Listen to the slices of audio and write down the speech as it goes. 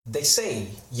They say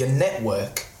your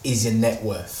network is your net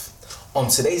worth. On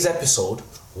today's episode,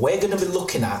 we're going to be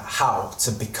looking at how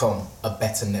to become a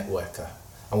better networker.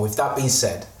 And with that being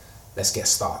said, let's get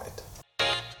started.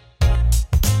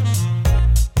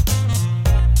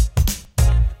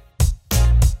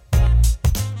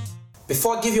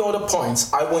 Before I give you all the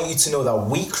points, I want you to know that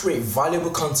we create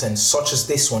valuable content such as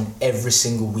this one every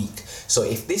single week. So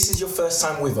if this is your first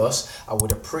time with us, I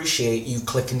would appreciate you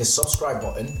clicking the subscribe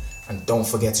button and don't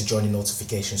forget to join the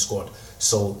notification squad.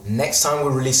 So next time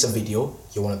we release a video,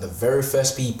 you're one of the very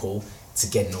first people to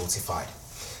get notified.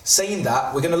 Saying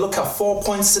that, we're going to look at 4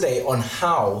 points today on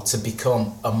how to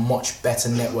become a much better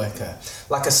networker.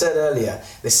 Like I said earlier,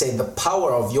 they say the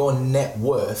power of your net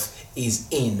worth is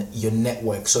in your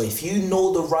network. So if you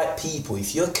know the right people,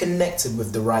 if you're connected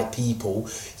with the right people,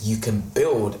 you can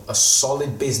build a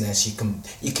solid business.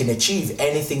 You can achieve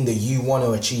anything that you want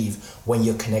to achieve when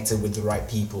you're connected with the right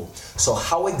people. So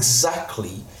how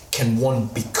exactly can one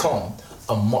become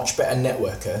a much better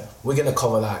networker? We're going to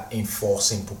cover that in 4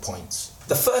 simple points.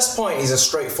 The first point is a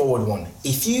straightforward one.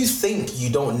 If you think you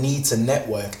don't need to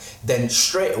network, then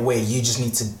straight away you just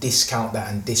need to discount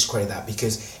that and discredit that,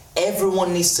 because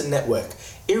everyone needs to network,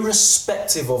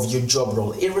 irrespective of your job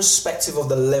role, irrespective of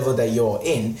the level that you're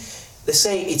in. They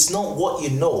say it's not what you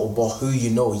know, but who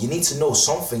you know. You need to know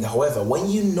something. However, when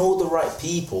you know the right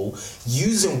people,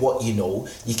 using what you know,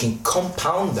 you can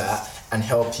compound that and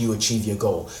help you achieve your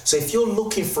goal. So if you're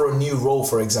looking for a new role,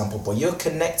 for example, but you're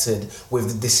connected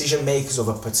with the decision makers of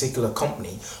a particular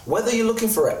company, whether you're looking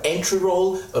for an entry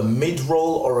role, a mid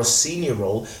role, or a senior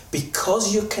role,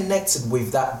 because you're connected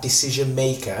with that decision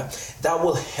maker, that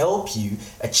will help you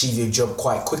achieve your job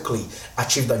quite quickly,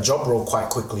 achieve that job role quite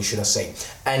quickly, should I say.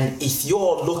 And if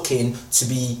you're looking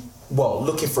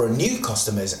for a new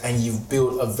customers and you've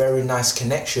built a very nice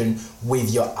connection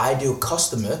with your ideal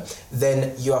customer,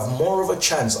 then you have more of a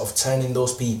chance of turning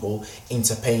those people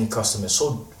into paying customers.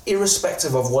 So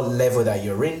irrespective of what level that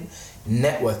you're in,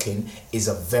 networking is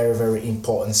a very, very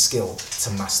important skill to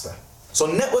master. So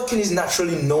networking is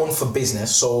naturally known for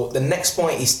business. So the next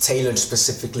point is tailored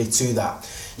specifically to that.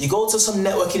 You go to some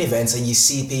networking events and you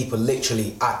see people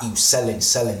literally at you selling.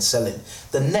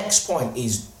 The next point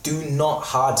is do not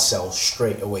hard sell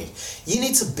straight away. You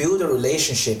need to build a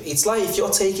relationship. It's like if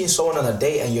you're taking someone on a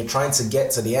date and you're trying to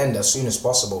get to the end as soon as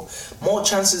possible. More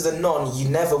chances than none, you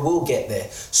never will get there.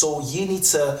 So you need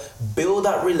to build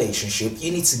that relationship.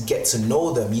 You need to get to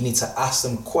know them. You need to ask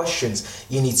them questions.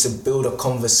 You need to build a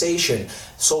conversation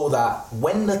so that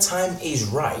when the time is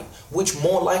right, which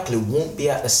more likely won't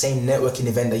be at the same networking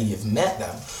event that you've met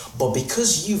them, but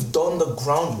because you've done the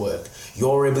groundwork,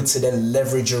 you're able to then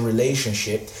leverage your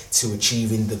relationship to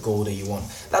achieving the goal that you want.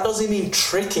 That doesn't mean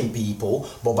tricking people,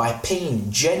 but by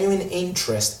paying genuine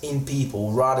interest in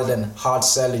people rather than hard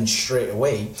selling straight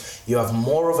away, you have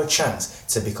more of a chance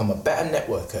to become a better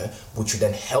networker, which will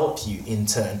then help you in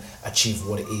turn achieve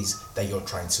what it is that you're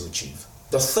trying to achieve.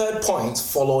 The third point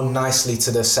follows nicely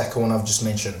to the second one I've just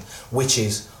mentioned, which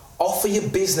is offer your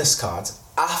business cards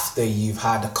after you've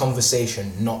had a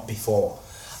conversation, not before.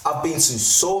 I've been to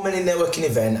so many networking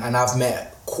events and I've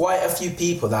met quite a few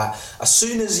people that as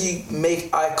soon as you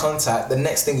make eye contact, the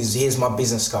next thing is, here's my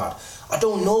business card. I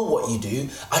don't know what you do.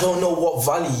 I don't know what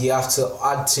value you have to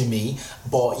add to me,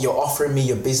 but you're offering me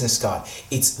your business card.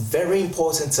 It's very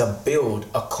important to build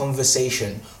a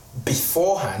conversation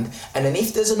beforehand, and then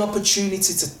if there's an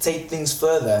opportunity to take things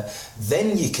further,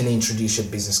 then you can introduce your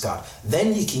business card,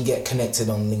 then you can get connected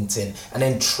on LinkedIn and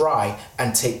then try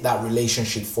and take that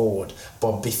relationship forward.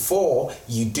 But before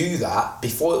you do that,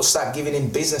 before you start giving in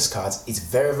business cards, it's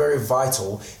very, very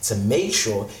vital to make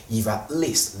sure you've at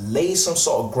least laid some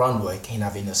sort of groundwork in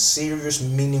having a serious,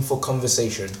 meaningful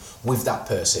conversation with that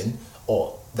person,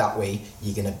 or that way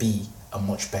you're going to be a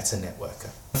much better networker.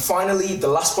 Finally, the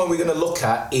last point we're going to look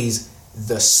at is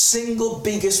the single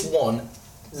biggest one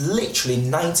literally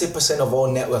 90% of all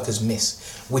networkers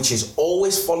miss, which is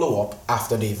always follow up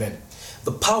after the event.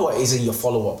 The power is in your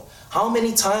follow up. How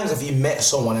many times have you met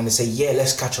someone and they say, yeah,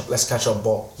 let's catch up,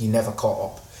 but you never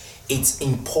caught up? It's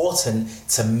important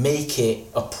to make it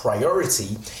a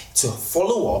priority to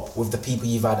follow up with the people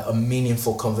you've had a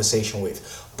meaningful conversation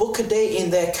with. Book a date in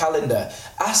their calendar.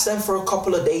 Ask them for a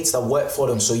couple of dates that work for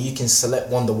them so you can select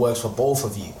one that works for both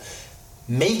of you.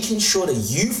 Making sure that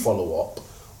you follow up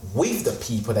with the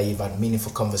people that you've had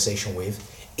meaningful conversation with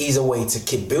is a way to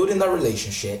keep building that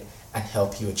relationship and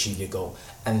help you achieve your goal.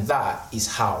 And that is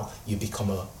how you become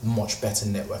a much better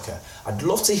networker. I'd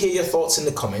love to hear your thoughts in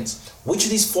the comments. Which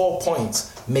of these 4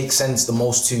 points make sense the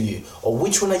most to you? Or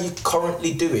which one are you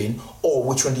currently doing? Or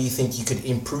which one do you think you could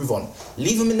improve on?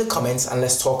 Leave them in the comments and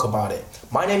let's talk about it.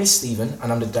 My name is Stephen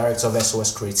and I'm the director of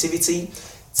SOS Creativity.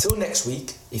 Till next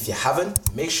week, if you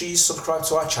haven't, make sure you subscribe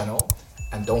to our channel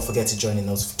and don't forget to join the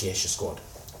notification squad.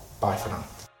 Bye for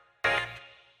now.